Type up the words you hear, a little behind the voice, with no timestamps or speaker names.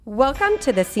Welcome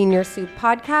to the Senior Soup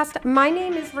Podcast. My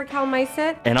name is Raquel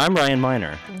Meiset. And I'm Ryan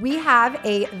Miner. We have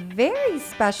a very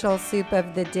special soup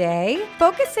of the day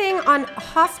focusing on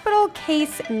hospital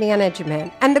case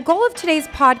management. And the goal of today's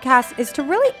podcast is to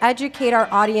really educate our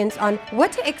audience on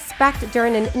what to expect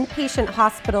during an inpatient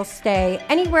hospital stay,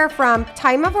 anywhere from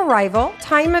time of arrival,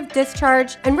 time of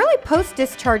discharge, and really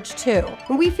post-discharge too.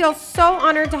 And we feel so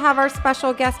honored to have our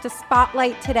special guest to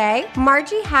spotlight today,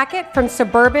 Margie Hackett from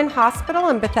Suburban Hospital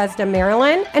in Bethesda,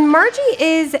 Maryland. And Margie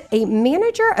is a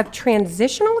manager of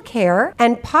transitional care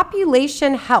and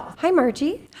population health. Hi,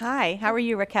 Margie. Hi, how are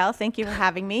you, Raquel? Thank you for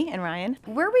having me and Ryan.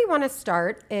 Where we want to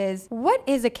start is, what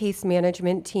is a case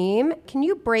management team? Can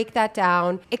you break that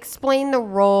down, explain the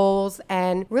roles,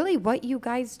 and really what you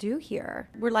guys do here?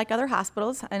 We're like other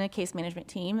hospitals and a case management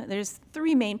team. There's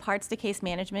three main parts to case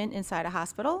management inside a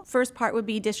hospital. First part would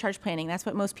be discharge planning. That's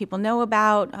what most people know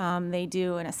about. They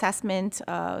do an assessment,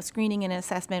 screening and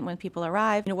assessment when people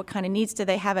arrive. What kind of needs do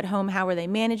they have at home? How are they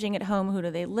managing at home? Who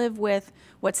do they live with?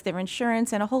 What's their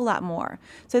insurance? And a whole lot more.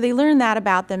 So they learn that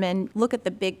about them and look at the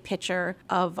big picture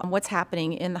of what's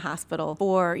happening in the hospital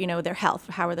for, their health.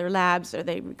 How are their labs? Are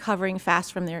they recovering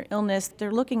fast from their illness?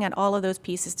 They're looking at all of those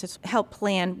pieces to help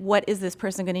plan what is this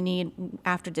person going to need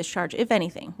after discharge, if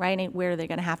anything, right? And where are they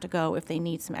going to have to go if they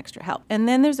need some extra help? And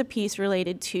then there's a piece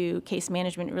related to case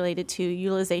management related to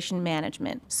utilization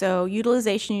management. So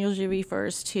utilization usually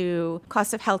refers to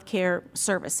cost of healthcare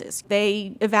services.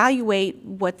 They evaluate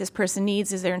what this person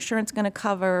needs. Is their insurance going to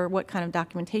cover? What kind of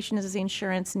documentation does the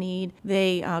insurance need?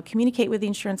 They communicate with the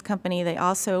insurance company. They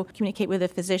also communicate with the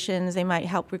physicians. They might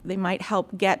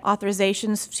help get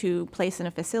authorizations to place in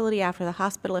a facility after the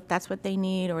hospital if that's what they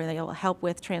need, or they'll help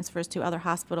with transfers to other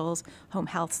hospitals, home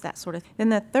healths, that sort of thing. Then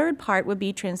the third part would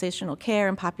be transitional care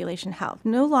and population health.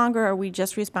 No longer are we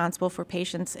just responsible for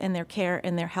patients and their care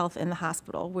and their health in the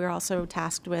hospital. We're also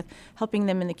tasked with helping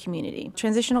them in the community.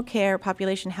 Transitional care,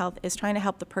 population health is trying to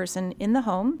help the person in the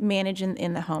home manage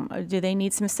in the home. Do they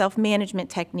need some self-management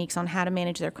techniques on how to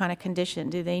manage their chronic condition?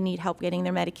 Do they need help getting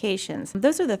their medications?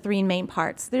 Those are the three main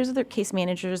parts. There's other case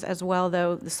managers as well,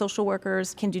 though. The social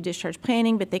workers can do discharge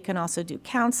planning, but they can also do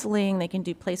counseling. They can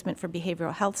do placement for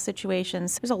behavioral health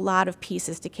situations. There's a lot of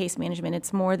pieces to case management.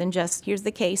 It's more than just, here's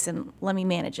the case and let me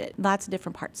manage it. Lots of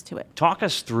different parts to it. Talk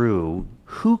us through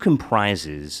who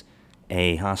comprises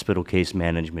a hospital case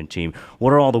management team.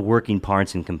 What are all the working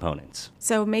parts and components?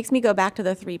 So it makes me go back to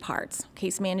the three parts: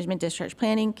 case management, discharge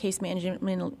planning, case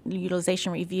management,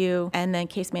 utilization review, and then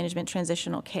case management,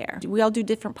 transitional care. We all do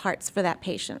different parts for that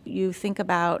patient. You think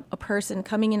about a person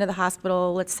coming into the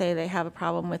hospital, let's say they have a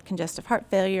problem with congestive heart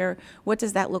failure. What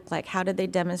does that look like? How did they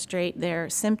demonstrate their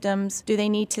symptoms? Do they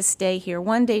need to stay here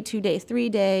 1 day, 2 days, 3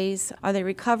 days? Are they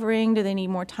recovering? Do they need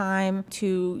more time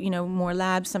to, more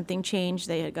labs, something changed?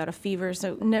 They got a fever.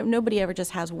 So nobody ever just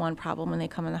has one problem when they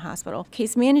come in the hospital.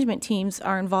 Case management teams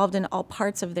are involved in all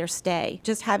parts of their stay.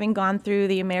 Just having gone through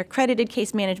the accredited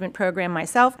case management program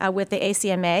myself with the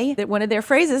ACMA, that one of their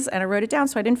phrases, and I wrote it down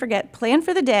so I didn't forget: plan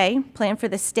for the day, plan for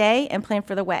the stay, and plan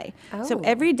for the way. Oh. So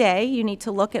every day you need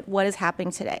to look at what is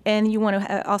happening today. And you want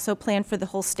to also plan for the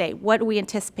whole stay. What do we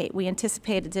anticipate? We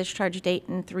anticipate a discharge date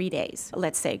in 3 days.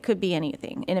 Let's say it could be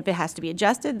anything. And if it has to be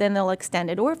adjusted, then they'll extend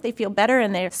it. Or if they feel better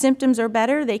and their symptoms are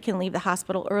better, they can leave the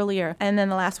hospital earlier. And then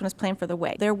the last one is plan for the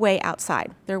way. They're way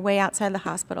outside. They're way outside the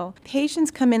hospital.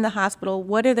 Patients come in the hospital.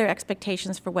 What are their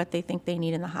expectations for what they think they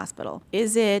need in the hospital?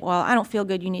 Is it, well, I don't feel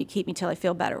good, you need to keep me till I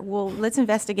feel better? Well, let's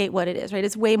investigate what it is, right?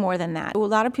 It's way more than that. A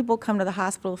lot of people come to the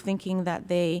hospital thinking that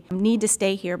they need to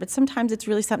stay here, but sometimes it's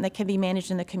really something that can be managed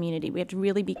in the community. We have to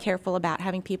really be careful about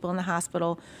having people in the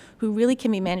hospital who really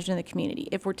can be managed in the community.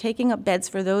 If we're taking up beds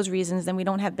for those reasons, then we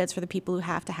don't have beds for the people who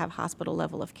have to have hospital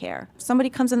level of care. If somebody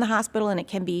comes in the hospital and it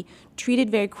can be treated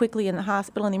very quickly in the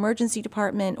hospital, in the emergency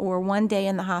department, or 1 day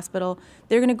in the hospital,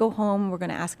 they're going to go home. We're going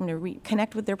to ask them to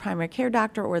reconnect with their primary care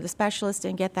doctor or the specialist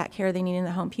and get that care they need in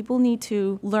the home. People need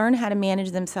to learn how to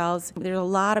manage themselves. There's a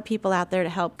lot of people out there to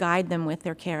help guide them with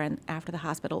their care after the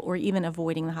hospital, or even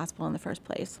avoiding the hospital in the first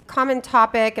place. Common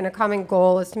topic and a common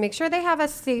goal is to make sure they have a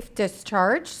safe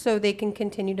discharge so they can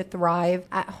continue to thrive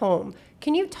at home.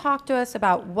 Can you talk to us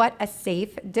about what a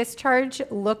safe discharge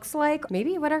looks like?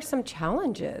 Maybe what are some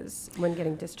challenges when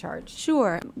getting discharged?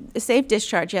 Sure. A safe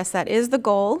discharge, yes, that is the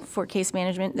goal for case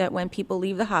management, that when people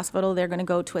leave the hospital, they're going to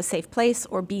go to a safe place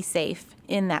or be safe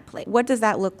in that place. What does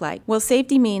that look like? Well,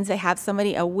 safety means they have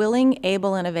somebody, a willing,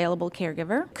 able, and available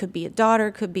caregiver. Could be a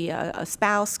daughter, could be a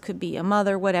spouse, could be a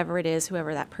mother, whatever it is,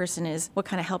 whoever that person is. What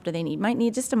kind of help do they need? Might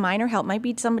need just a minor help. Might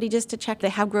be somebody just to check they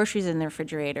have groceries in their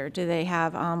refrigerator. Do they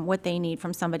have what they need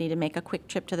from somebody to make a quick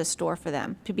trip to the store for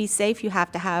them? To be safe, you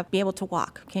have to be able to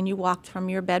walk. Can you walk from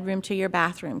your bedroom to your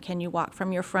bathroom? Can you walk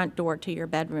from your front door to your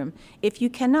bedroom? If you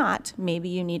cannot, maybe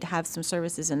you need to have some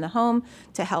services in the home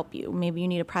to help you. Maybe you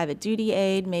need a private duty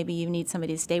aid. Maybe you need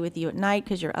somebody to stay with you at night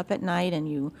because you're up at night and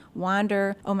you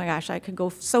wander. Oh my gosh, I could go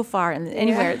so far and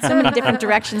anywhere, so many different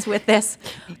directions with this.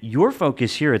 Your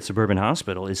focus here at Suburban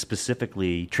Hospital is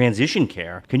specifically transition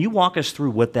care. Can you walk us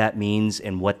through what that means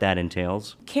and what that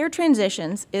entails? Care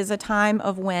transitions is a time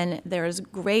of when there's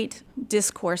great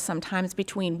discourse sometimes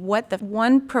between what the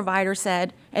one provider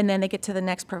said and then they get to the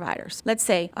next providers. Let's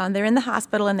say they're in the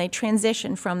hospital and they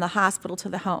transition from the hospital to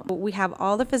the home. We have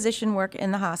all the physician work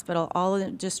in the hospital, all the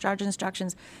discharge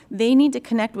instructions. They need to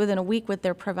connect within a week with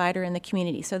their provider in the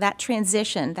community. So that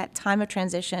transition, that time of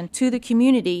transition to the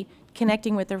community,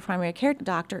 connecting with their primary care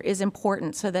doctor is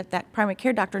important so that that primary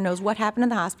care doctor knows what happened in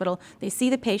the hospital. They see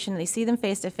the patient, they see them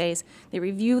face to face, they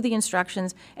review the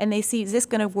instructions, and they see, is this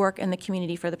going to work in the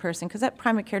community for the person? Because that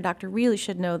primary care doctor really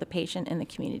should know the patient and the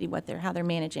community, how they're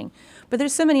managing. But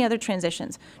there's so many other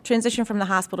transitions. Transition from the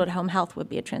hospital to home health would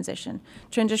be a transition.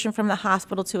 Transition from the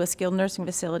hospital to a skilled nursing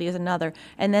facility is another.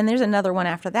 And then there's another one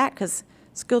after that, because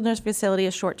skilled nursing facility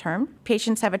is short-term.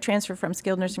 Patients have a transfer from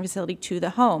skilled nursing facility to the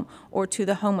home or to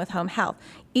the home with home health.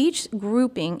 Each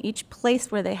grouping, each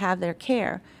place where they have their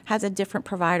care has a different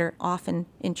provider often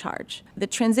in charge. The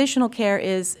transitional care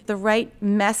is the right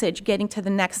message getting to the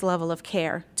next level of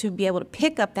care to be able to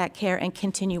pick up that care and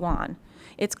continue on.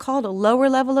 It's called a lower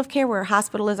level of care, where a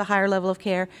hospital is a higher level of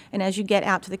care. And as you get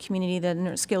out to the community,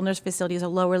 the skilled nurse facility is a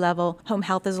lower level. Home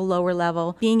health is a lower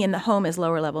level. Being in the home is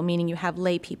lower level, meaning you have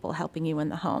lay people helping you in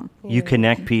the home. You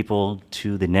connect people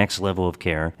to the next level of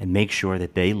care and make sure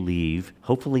that they leave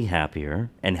hopefully happier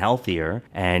and healthier,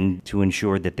 and to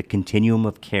ensure that the continuum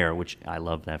of care, which I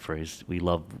love that phrase, we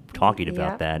love talking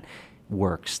about that,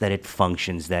 works, that it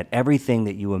functions, that everything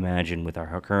that you imagine with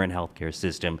our current healthcare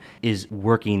system is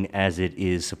working as it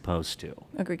is supposed to.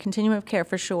 Agree. Continuum of care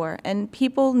for sure. And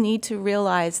people need to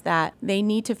realize that they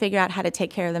need to figure out how to take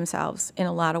care of themselves in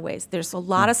a lot of ways. There's a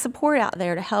lot of support out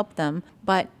there to help them,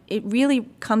 but it really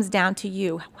comes down to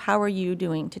you. How are you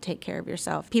doing to take care of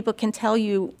yourself? People can tell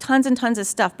you tons and tons of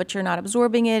stuff, but you're not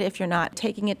absorbing it, if you're not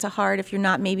taking it to heart, if you're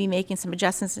not maybe making some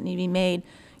adjustments that need to be made,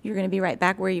 you're going to be right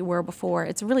back where you were before.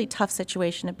 It's a really tough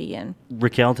situation to be in.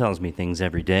 Raquel tells me things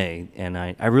every day, and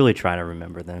I really try to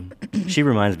remember them. She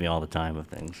reminds me all the time of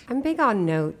things. I'm big on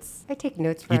notes. I take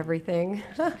notes for everything.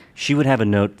 She would have a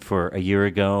note for a year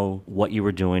ago, what you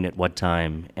were doing at what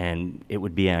time, and it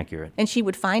would be accurate. And she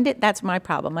would find it? That's my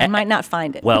problem. I might not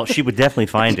find it. Well, she would definitely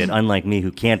find it, unlike me,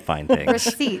 who can't find things.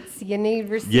 Receipts. You need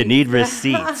receipts. You need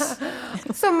receipts.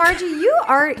 So, Margie,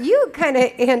 you kind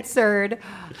of answered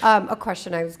a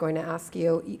question I was going to ask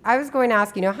you. I was going to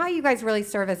ask, how you guys really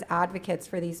serve as advocates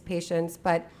for these patients,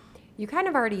 but you kind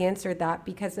of already answered that,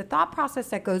 because the thought process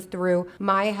that goes through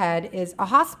my head is a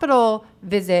hospital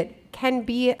visit can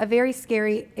be a very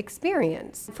scary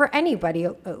experience for anybody,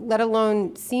 let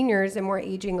alone seniors and more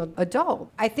aging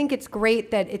adults. I think it's great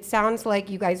that it sounds like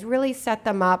you guys really set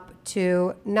them up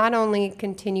to not only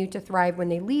continue to thrive when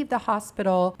they leave the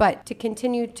hospital, but to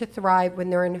continue to thrive when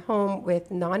they're in home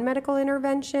with non-medical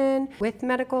intervention, with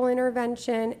medical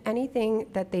intervention, anything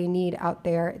that they need out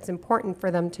there. It's important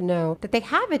for them to know that they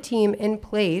have a team in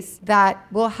place that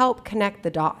will help connect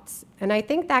the dots. And I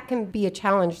think that can be a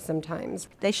challenge sometimes.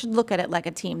 They should look at it like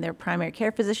a team. Their primary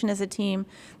care physician is a team.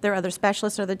 Their other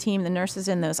specialists are the team. The nurses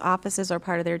in those offices are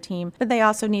part of their team. But they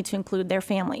also need to include their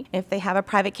family. If they have a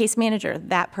private case manager,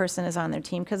 that person is on their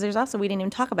team. Because there's also, we didn't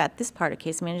even talk about this part of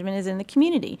case management, is in the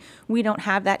community. We don't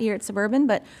have that here at Suburban,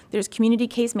 but there's community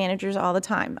case managers all the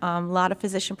time. A lot of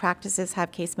physician practices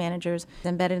have case managers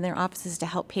embedded in their offices to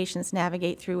help patients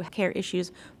navigate through care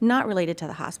issues not related to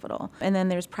the hospital. And then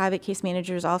there's private case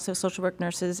managers, also social work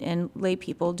nurses and lay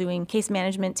people doing case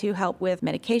management to help with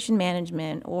medication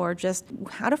management, or just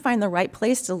how to find the right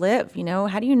place to live.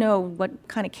 How do you know what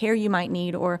kind of care you might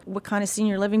need, or what kind of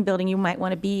senior living building you might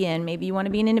want to be in? Maybe you want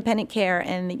to be in independent care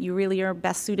and you really are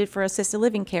best suited for assisted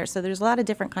living care. So there's a lot of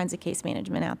different kinds of case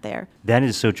management out there. That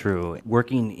is so true.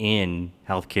 Working in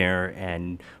healthcare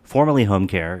and formerly home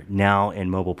care, now in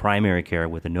mobile primary care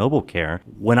with Ennoble Care,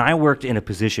 when I worked in a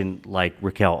position like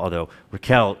Raquel, although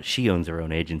Raquel, she owns her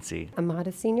own agency, facility.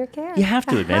 Amada Senior Care. You have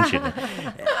to mention it.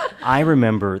 I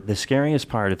remember the scariest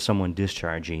part of someone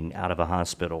discharging out of a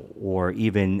hospital or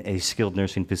even a skilled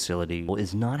nursing facility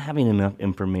is not having enough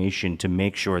information to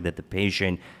make sure that the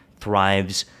patient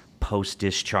thrives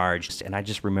post-discharge. And I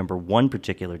just remember one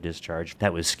particular discharge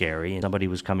that was scary. Somebody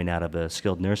was coming out of a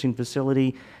skilled nursing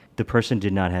facility. The person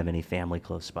did not have any family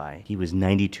close by. He was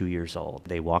 92 years old.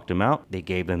 They walked him out, they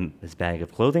gave him his bag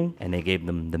of clothing, and they gave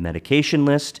them the medication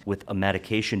list with a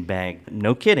medication bag,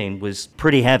 no kidding, was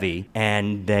pretty heavy.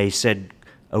 And they said,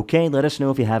 okay, let us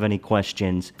know if you have any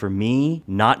questions. For me,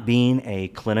 not being a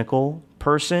clinical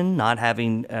person, not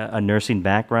having a nursing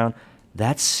background,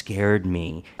 that scared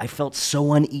me. I felt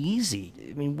so uneasy.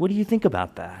 I mean, what do you think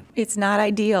about that? It's not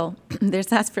ideal.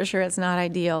 That's for sure, it's not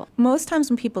ideal. Most times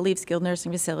when people leave skilled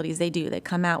nursing facilities, they do. They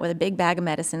come out with a big bag of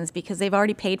medicines because they've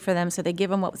already paid for them, so they give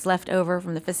them what was left over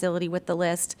from the facility with the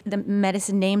list. The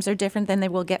medicine names are different than they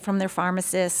will get from their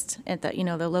pharmacist at the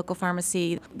local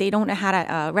pharmacy. They don't know how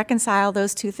to reconcile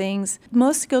those two things.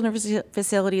 Most skilled nursing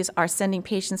facilities are sending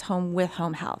patients home with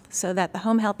home health so that the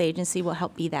home health agency will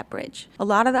help be that bridge. A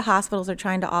lot of the hospitals are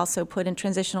trying to also put in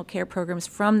transitional care programs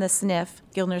from the SNF,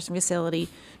 skilled nursing facility,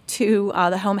 to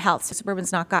the home health. So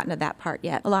Suburban's not gotten to that part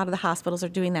yet. A lot of the hospitals are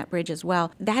doing that bridge as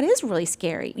well. That is really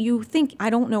scary. You think, I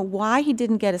don't know why he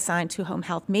didn't get assigned to home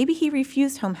health. Maybe he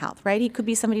refused home health, right? He could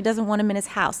be somebody who doesn't want him in his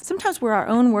house. Sometimes we're our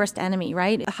own worst enemy,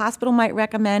 right? The hospital might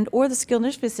recommend, or the skilled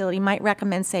nursing facility might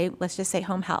recommend, let's just say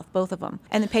home health, both of them.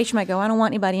 And the patient might go, I don't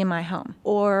want anybody in my home.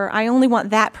 Or I only want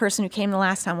that person who came the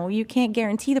last time. Well, you can't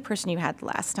guarantee the person you had the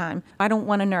last time. I don't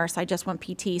want a nurse, I just want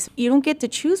PT. So you don't get to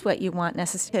choose what you want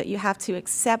necessarily. You have to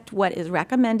accept what is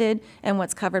recommended and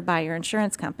what's covered by your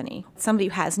insurance company. Somebody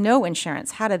who has no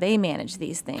insurance, how do they manage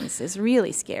these things is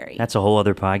really scary. That's a whole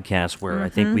other podcast where I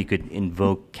think we could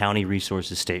invoke county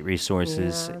resources, state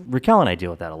resources. Yeah. Raquel and I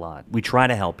deal with that a lot. We try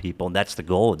to help people, and that's the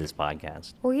goal of this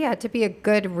podcast. Well, yeah, to be a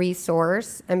good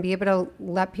resource and be able to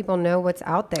let people know what's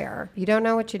out there. You don't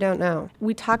know what you don't know.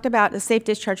 We talked about the safe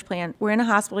discharge plan. We're in a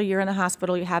hospital, you're in a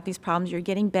hospital, you have these problems, you're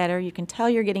getting better, you can tell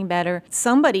you're getting better.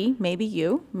 Somebody, maybe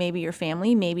you, maybe your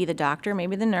family, maybe the doctor,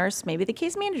 maybe the nurse, maybe the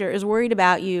case manager is worried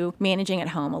about you managing at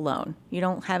home alone. You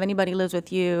don't have anybody who lives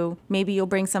with you. Maybe you'll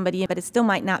bring somebody in, but it still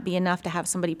might not be enough to have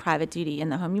somebody private duty in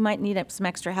the home. You might need some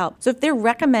extra help. So if they're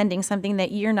recommending something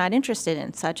that you're not interested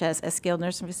in, such as a skilled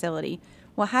nursing facility,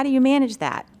 well, how do you manage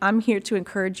that? I'm here to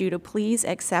encourage you to please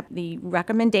accept the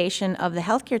recommendation of the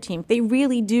healthcare team. They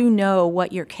really do know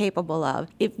what you're capable of.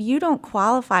 If you don't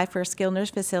qualify for a skilled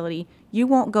nurse facility, you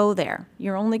won't go there.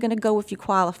 You're only going to go if you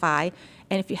qualify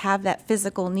and if you have that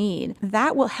physical need.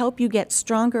 That will help you get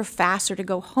stronger faster to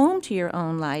go home to your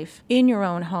own life in your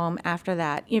own home after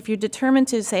that. If you're determined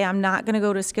to say, I'm not going to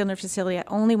go to a skilled nurse facility, I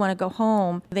only want to go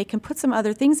home, they can put some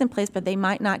other things in place, but they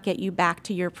might not get you back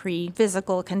to your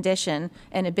pre-physical condition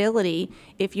and ability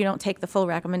if you don't take the full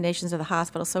recommendations of the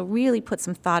hospital. So really put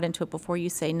some thought into it before you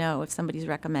say no if somebody's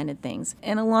recommended things.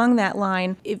 And along that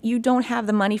line, if you don't have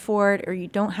the money for it or you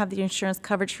don't have the insurance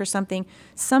coverage for something,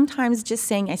 sometimes just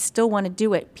saying, I still want to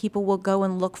do it, people will go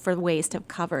and look for ways to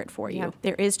cover it for you. Yeah.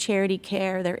 There is charity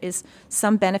care, there is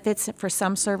some benefits for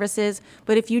some services,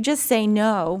 but if you just say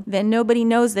no, then nobody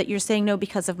knows that you're saying no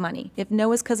because of money. If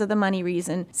no is because of the money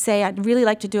reason, say, I'd really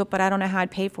like to do it, but I don't know how I'd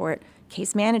pay for it.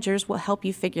 Case managers will help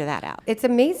you figure that out. It's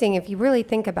amazing if you really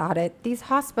think about it. These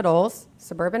hospitals,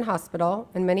 Suburban Hospital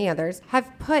and many others,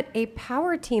 have put a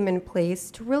power team in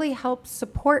place to really help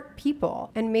support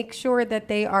people and make sure that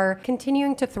they are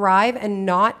continuing to thrive and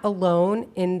not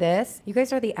alone in this. You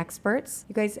guys are the experts.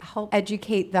 You guys help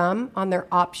educate them on their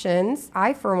options.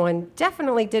 I, for one,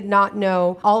 definitely did not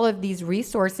know all of these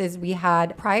resources we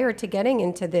had prior to getting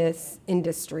into this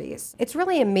industries. It's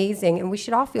really amazing, and we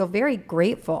should all feel very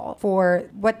grateful for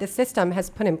what the system has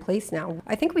put in place now.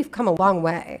 I think we've come a long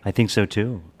way. I think so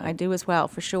too. I do as well,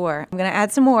 for sure. I'm going to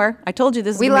add some more. I told you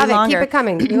this is We going to love be it. longer. Keep it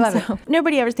coming. We love it.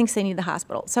 Nobody ever thinks they need the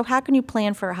hospital. So how can you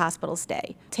plan for a hospital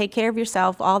stay? Take care of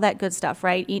yourself, all that good stuff,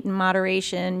 right? Eat in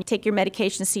moderation, take your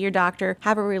medication, see your doctor,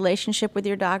 have a relationship with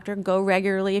your doctor, go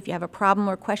regularly. If you have a problem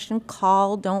or question,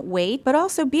 call, don't wait. But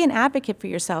also be an advocate for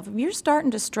yourself. If you're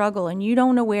starting to struggle and you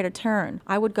don't know where to turn,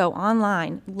 I would go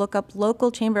online, look up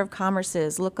local Chamber of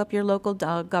Commerce's, look up your local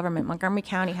government. Montgomery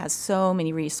County has so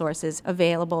many resources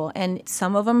available, and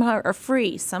some of them them are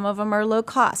free. Some of them are low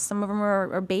cost. Some of them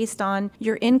are based on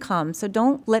your income. So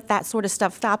don't let that sort of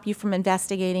stuff stop you from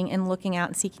investigating and looking out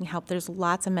and seeking help. There's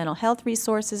lots of mental health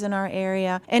resources in our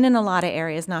area and in a lot of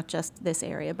areas, not just this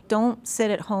area. But don't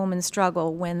sit at home and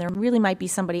struggle when there really might be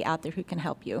somebody out there who can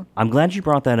help you. I'm glad you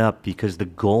brought that up because the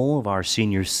goal of our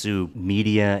Senior Soup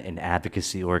media and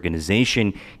advocacy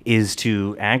organization is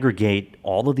to aggregate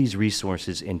all of these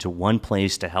resources into one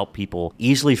place to help people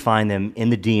easily find them in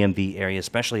the DMV area,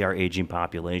 especially our aging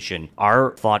population.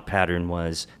 Our thought pattern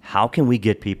was, how can we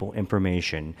get people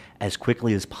information as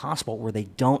quickly as possible where they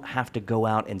don't have to go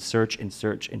out and search and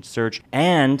search and search.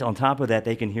 And on top of that,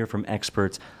 they can hear from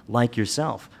experts like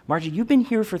yourself. Margie, you've been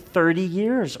here for 30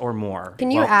 years or more. Can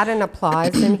you add an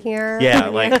applause in here? Yeah,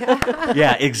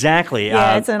 yeah, exactly.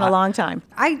 Yeah, it's been a long time.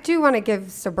 I do want to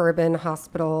give Suburban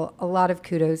Hospital a lot of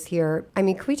kudos here. I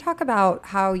mean, can we talk about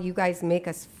how you guys make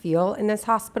us feel in this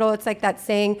hospital? It's like that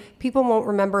saying, people won't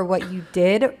remember what you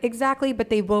did exactly, but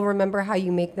they will remember how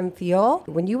you make them feel.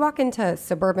 When you walk into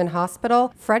Suburban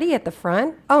Hospital, Freddie at the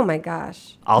front, oh my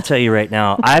gosh. I'll tell you right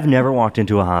now, I've never walked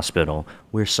into a hospital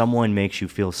where someone makes you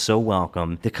feel so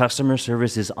welcome. The customer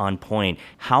service is on point.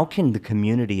 How can the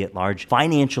community at large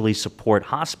financially support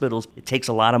hospitals? It takes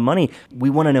a lot of money. We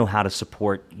want to know how to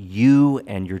support you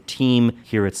and your team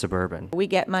here at Suburban. We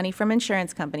get money from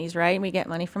insurance companies, right? We get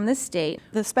money from the state.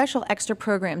 The special extra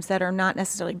programs that are not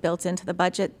necessarily built into the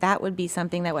budget, that would be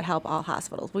something that would help all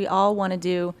hospitals. We all want to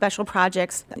do special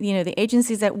projects. You know, the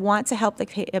agencies that want to help the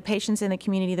patients in the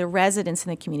community, the residents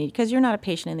in the community, because you're not a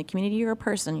patient in the community, you're a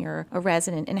person, you're a resident.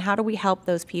 And how do we help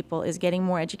those people is getting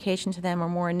more education to them or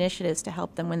more initiatives to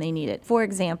help them when they need it. For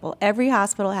example, every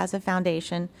hospital has a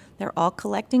foundation. They're all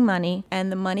collecting money,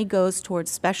 and the money goes towards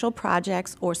special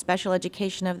projects or special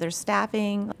education of their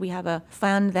staffing. We have a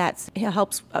fund that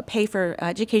helps pay for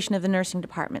education of the nursing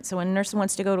department. So when a nurse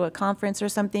wants to go to a conference or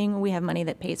something, we have money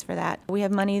that pays for that. We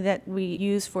have money that we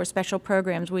use for special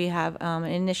programs. We have an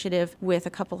initiative with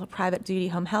a couple of private duty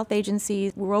home health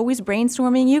agencies. We're always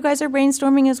brainstorming. You guys are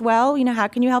brainstorming as well. You know, how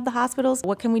can you help the hospitals?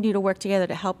 What can we do to work together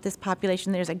to help this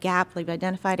population? There's a gap. We've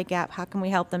identified a gap. How can we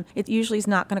help them? It usually is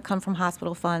not going to come from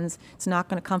hospital funds. It's not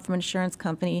going to come from an insurance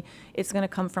company. It's going to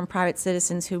come from private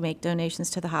citizens who make donations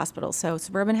to the hospital. So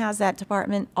Suburban has that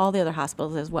department. All the other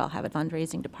hospitals as well have a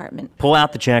fundraising department. Pull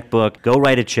out the checkbook, go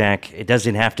write a check. It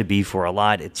doesn't have to be for a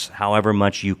lot. It's however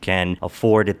much you can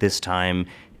afford at this time,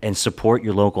 and support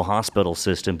your local hospital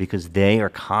system because they are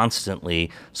constantly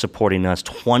supporting us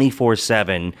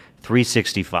 24/7,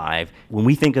 365. When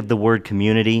we think of the word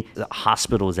community, the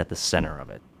hospital is at the center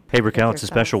of it. Hey, Raquel, it's a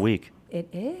special week. It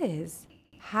is.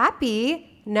 Happy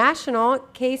National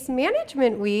Case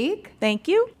Management Week. Thank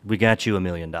you. We got you $1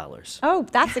 million. Oh,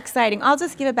 that's exciting. I'll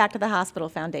just give it back to the hospital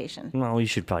foundation. Well, you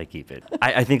should probably keep it.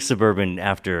 I think Suburban,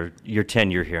 after your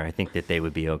tenure here, I think that they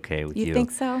would be okay with you. You think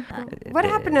so? What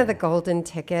happened to the golden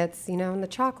tickets, you know, and the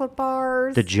chocolate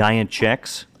bars? The giant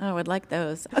checks? Oh, I would like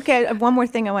those. Okay, one more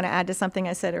thing I want to add to something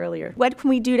I said earlier. What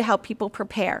can we do to help people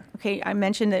prepare? Okay, I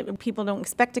mentioned that people don't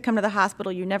expect to come to the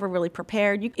hospital. You're never really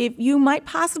prepared. If you might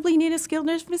possibly need a skilled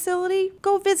nursing facility,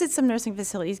 go visit some nursing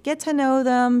facilities. Get to know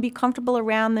them, be comfortable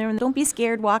around them, and don't be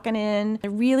scared walking in.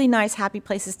 They're really nice, happy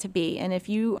places to be. And if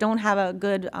you don't have a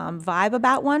good vibe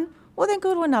about one, well, then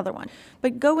go to another one.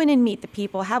 But go in and meet the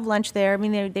people, have lunch there. I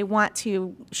mean, they want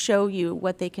to show you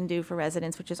what they can do for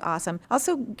residents, which is awesome.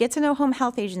 Also, get to know home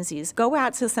health agencies. Go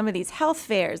out to some of these health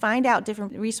fairs. Find out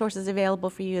different resources available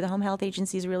for you. The home health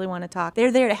agencies really want to talk.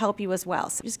 They're there to help you as well.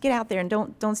 So just get out there and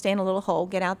don't stay in a little hole.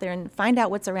 Get out there and find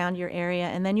out what's around your area,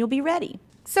 and then you'll be ready.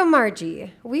 So,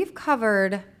 Margie, we've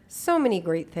covered so many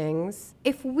great things.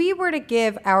 If we were to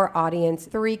give our audience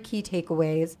 3 key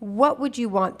takeaways, what would you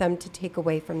want them to take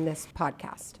away from this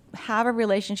podcast? Have a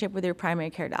relationship with your primary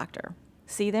care doctor.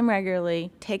 See them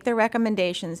regularly. Take their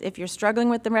recommendations. If you're struggling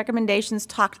with the recommendations,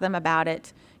 talk to them about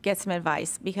it. Get some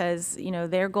advice because, you know,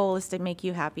 their goal is to make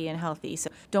you happy and healthy. So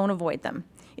don't avoid them.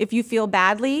 If you feel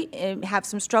badly, have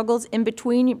some struggles in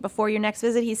between before your next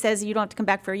visit, he says you don't have to come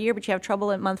back for a year, but you have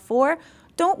trouble at month 4,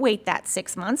 don't wait that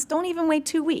 6 months. Don't even wait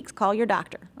 2 weeks. Call your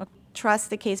doctor. Trust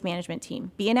the case management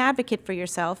team. Be an advocate for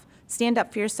yourself. Stand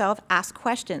up for yourself. Ask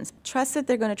questions. Trust that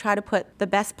they're going to try to put the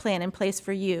best plan in place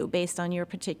for you based on your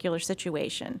particular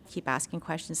situation. Keep asking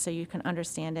questions so you can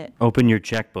understand it. Open your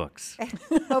checkbooks.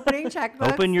 Opening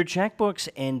checkbooks. Open your checkbooks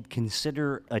and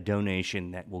consider a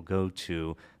donation that will go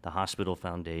to the hospital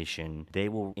foundation. They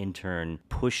will in turn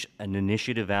push an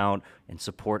initiative out and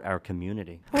support our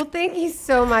community. Well, thank you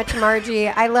so much, Margie.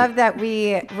 I love that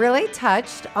we really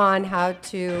touched on how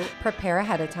to prepare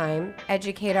ahead of time,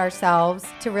 educate ourselves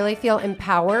to really feel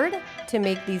empowered to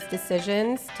make these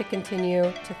decisions to continue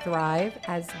to thrive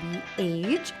as we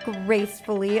age,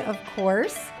 gracefully, of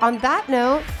course. On that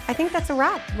note, I think that's a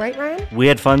wrap, right, Ryan? We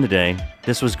had fun today.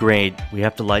 This was great. We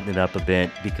have to lighten it up a bit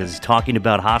because talking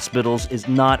about hospitals is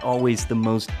not always the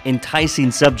most enticing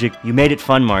subject. You made it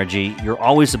fun, Margie. You're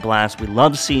always a blast. We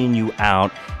love seeing you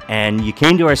out. And you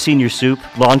came to our Senior Soup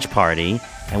launch party,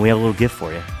 and we have a little gift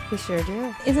for you. We sure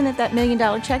do. Isn't it that $1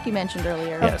 million check you mentioned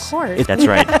earlier? Yes. Of course. That's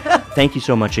right. Thank you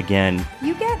so much again.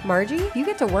 Margie, you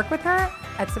get to work with her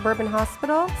at Suburban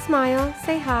Hospital. Smile,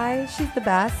 say hi. She's the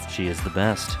best. She is the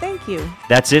best. Thank you.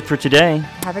 That's it for today.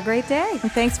 Have a great day.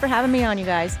 And thanks for having me on, you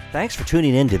guys. Thanks for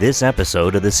tuning in to this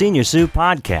episode of the Senior Soup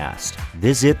Podcast.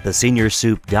 Visit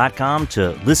theseniorsoup.com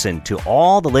to listen to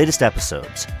all the latest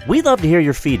episodes. We'd love to hear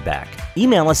your feedback.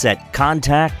 Email us at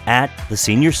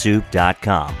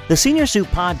contact@theseniorsoup.com. The Senior Soup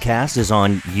Podcast is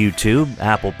on YouTube,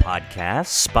 Apple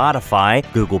Podcasts, Spotify,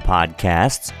 Google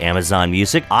Podcasts, Amazon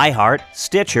Music, iHeart,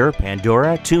 Stitcher,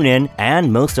 Pandora, TuneIn,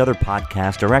 and most other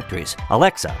podcast directories.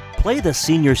 Alexa, play the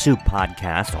Senior Soup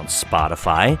Podcast on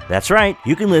Spotify. That's right,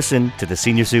 you can listen to the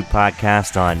Senior Soup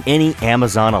Podcast on any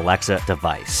Amazon Alexa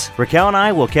device. Raquel and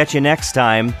I will catch you next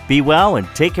time. Be well and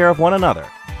take care of one another.